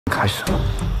开始了，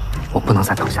我不能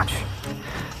再等下去，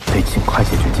得尽快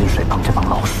解决金水帮这帮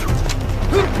老鼠。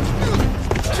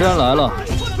既然来了，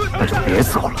那就别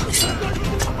走了。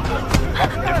大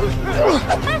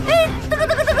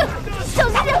哥，小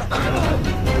心点！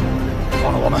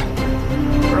放了我们，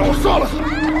不然我杀了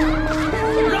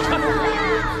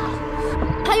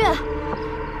他！潘越，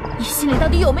你心里到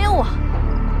底有没有我？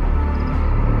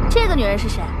这个女人是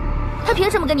谁？她凭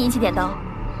什么跟你一起点灯？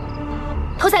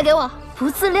头彩给我！不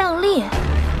自量力，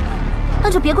那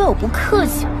就别怪我不客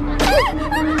气了。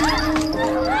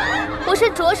我是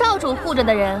卓少主护着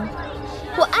的人，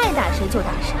我爱打谁就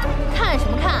打谁，看什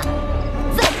么看？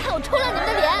再看我抽烂你们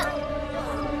的脸！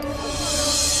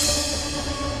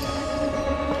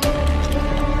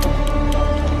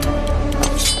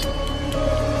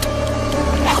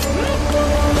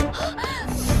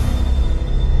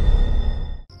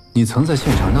你曾在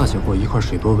现场纳下过一块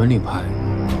水波纹令牌，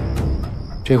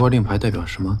这块令牌代表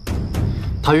什么？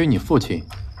它与你父亲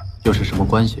又是什么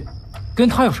关系？跟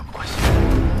他有什么关系？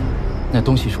那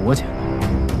东西是我捡的，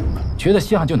觉得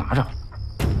稀罕就拿着，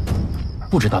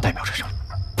不知道代表着什么。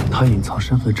他隐藏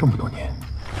身份这么多年，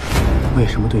为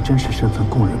什么对真实身份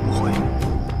供认不讳？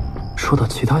说到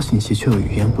其他信息却又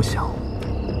语焉不详。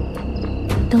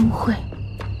灯会，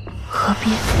河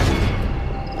边，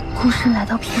孤身来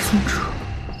到僻静处。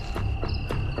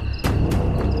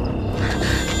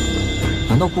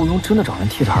难道雇佣真的找人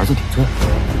替着儿子顶罪？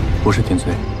不是顶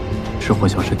罪，是混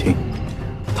淆视听。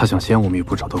他想先我们一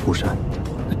步找到顾山。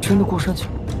那真的顾山去？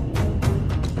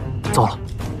糟了，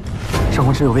上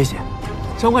官芷有危险。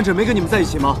上官芷没跟你们在一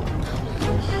起吗？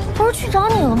不是去找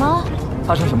你了吗？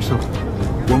发生什么事了？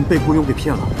我们被雇佣给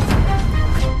骗了。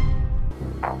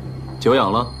久仰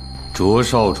了，卓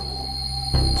少主，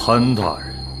潘大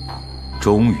人，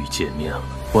终于见面了。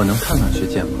我能看看血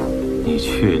溅吗？你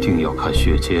确定要看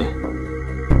血溅？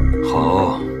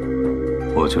好，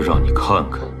我就让你看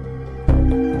看。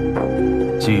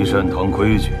祭善堂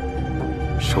规矩，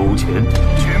收钱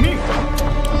取命。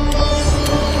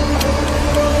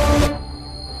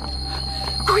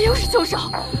果又是凶手，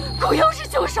果又是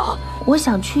凶手！我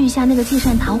想去一下那个祭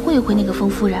善堂会一会那个风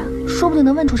夫人，说不定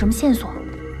能问出什么线索。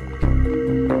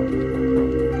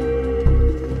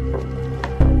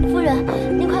夫人，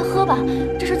您快喝吧，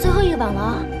这是最后一碗了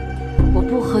啊！我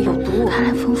不喝有毒。看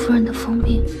来风夫人的疯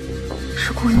病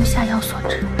是雇佣下药所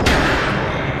致。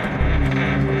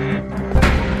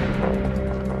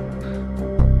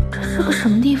这是个什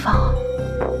么地方啊？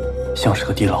像是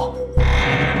个地牢。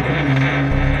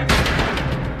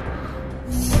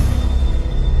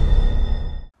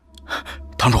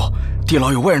堂主，地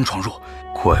牢有外人闯入，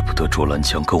怪不得卓兰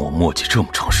强跟我磨叽这么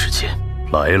长时间。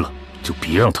来了就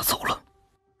别让他走了。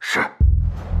是。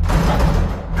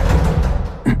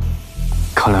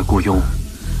看来雇佣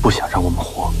不想让我们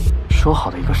活。说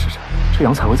好的一个时辰，这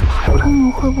杨采薇怎么还不来？父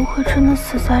母会不会真的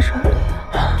死在这里？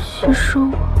其实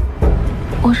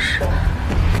我是。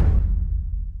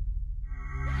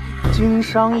经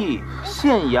商议，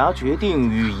县衙决定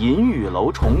与银雨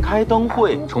楼重开灯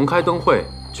会。重开灯会，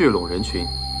聚拢人群，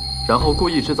然后故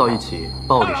意制造一起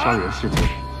暴力伤人事件。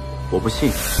我不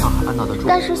信他还按捺得住。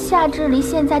但是夏至离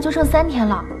现在就剩3天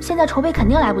了，现在筹备肯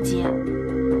定来不及。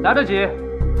来得及，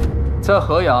在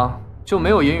河阳就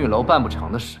没有银雨楼办不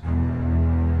成的事。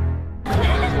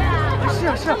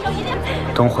是。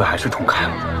灯会还是重开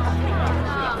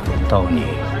了，到你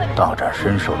大展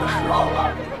身手的时候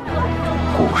了，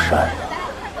顾山。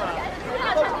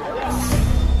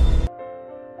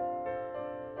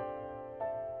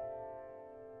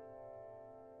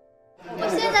我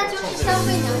现在就是香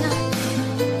妃娘娘。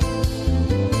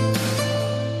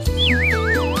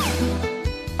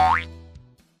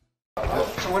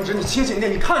上官芷，你清醒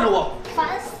点，你看着我。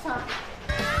烦死了！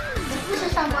你不是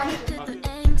上官芷。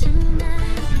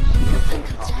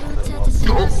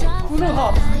顾正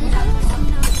好。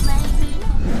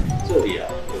这里啊，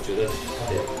我觉得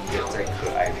得有再可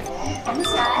爱一点。绑起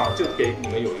来。啊，就给你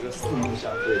们有一个四目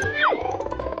相对的。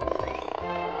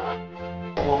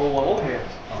我 OK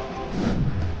啊。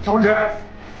上官芷，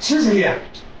清醒点。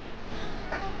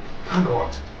看着我。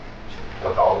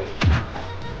要搞你，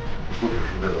不只是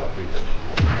为了对你的服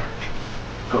务，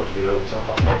更是为了想好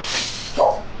好照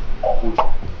顾、保护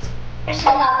你。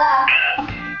谁老大？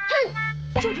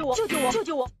救救我！救救我！救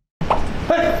救我！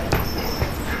哎，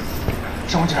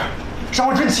上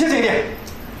官芷，你清醒一点。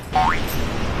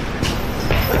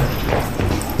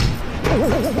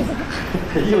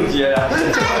硬接呀！你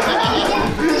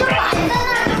就摆在那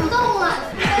儿不动了。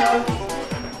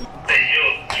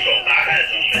手大概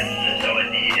是稍微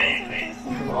低一点也可以。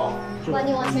把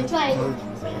你往前拽一点。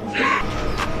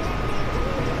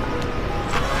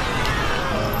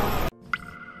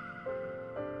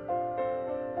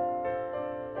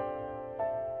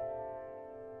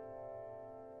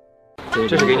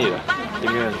这是给你的，里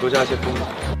面多加些风吧。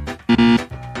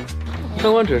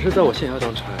上官芷是在我县衙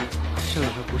当差，现在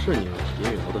还不是你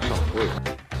银雨楼的少夫人。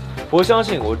我相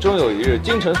信我终有一日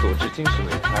精诚所至，金石为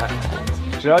开，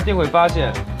只要定会发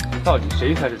现，到底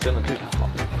谁才是真的对她好。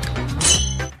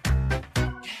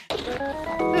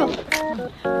哎呦，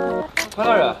潘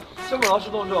大人，这么劳师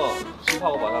动众，只怕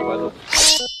我把他拐走。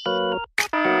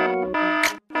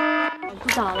不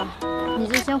早了，你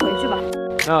就先回去吧。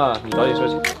那你早点休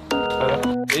息，拜拜。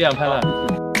别养潘了。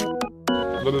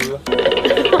不。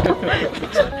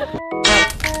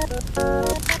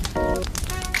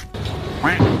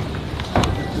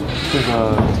这个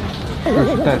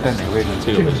在哪个位置？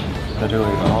这个位置，在这个位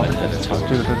置啊。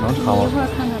这个能查吗？一会儿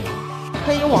看看吧。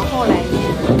可以往后来一点，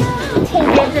后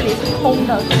边这里是空的，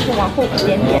就是往后一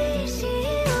点点。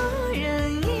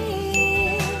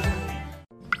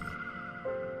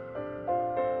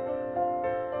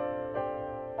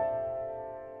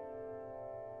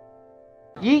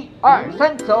1、2、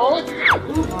3，走！啊，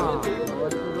我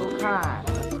四周看，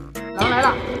狼来了！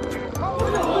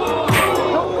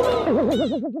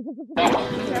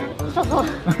走走。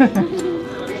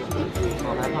好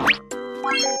害怕。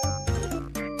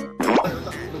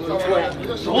走。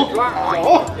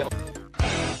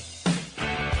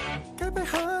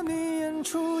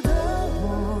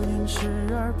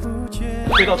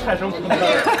飞到太生湖那儿。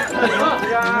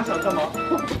你想干嘛？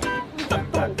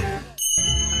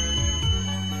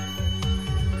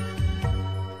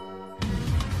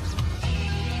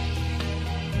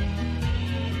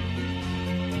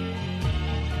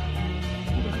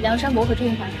梁山伯和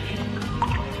甄嬛。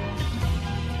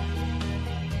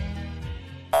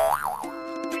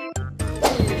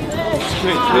对，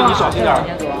你小心点儿。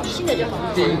新的就好，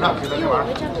因为我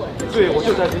没站过。对，我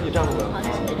就在给你站过。好，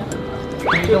那新的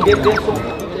就好。别松。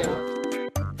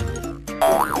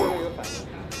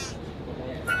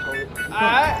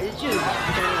哎，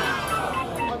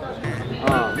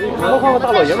啊，你换个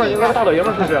大老爷们儿，应该是大老爷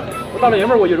们儿，是不是？我大老爷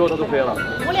们儿，我一揉他都飞了。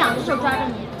我两只手抓着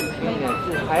你。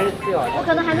还是最好。我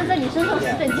可能还能在你身上施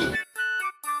点劲。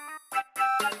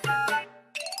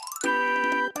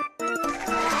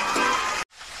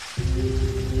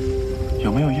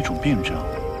有没有一种病症，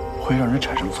会让人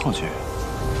产生错觉？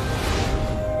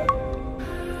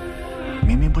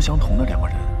明明不相同的两个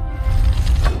人，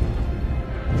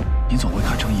你总会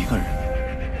看成一个人。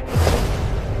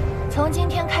从今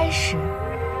天开始，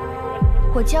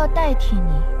我就要代替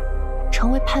你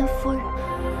成为潘夫人，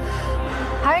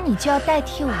而你就要代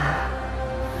替我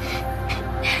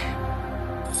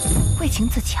为情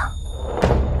自强。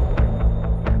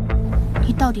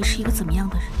你到底是一个怎么样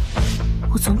的人？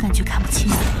我总感觉看不清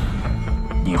你。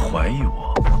你怀疑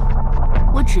我？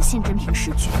我只信真凭实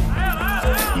据。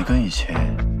你跟以前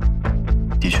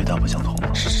的确大不相同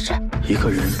了。是。一个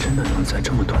人真的能在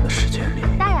这么短的时间里，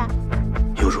大人，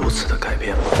有如此的改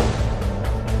变吗？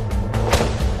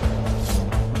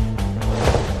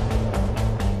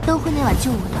灯会那晚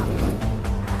救我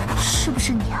的，是不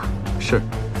是你啊？是。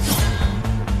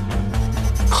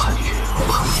潘越，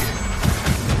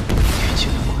你竟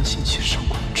然关心起上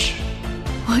官芷。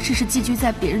我只是寄居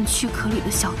在别人躯壳里的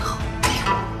小偷，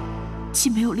既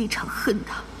没有立场恨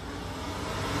他，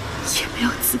也没有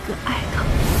资格爱他。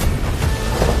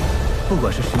不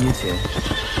管是10年前，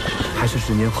还是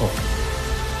10年后，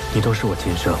你都是我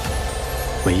今生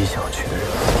唯一想要娶的人。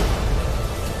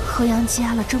河阳积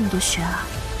压了这么多悬案，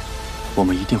我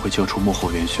们一定会救出幕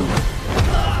后元凶，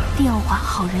定要还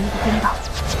好人一个公道。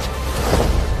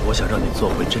我想让你做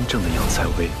回真正的杨采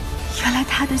薇。原来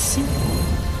他的心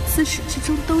自始至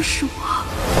终都是我。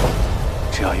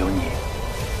只要有你，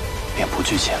便不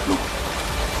惧前路，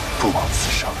不枉此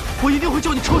生。我一定会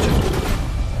救你出去。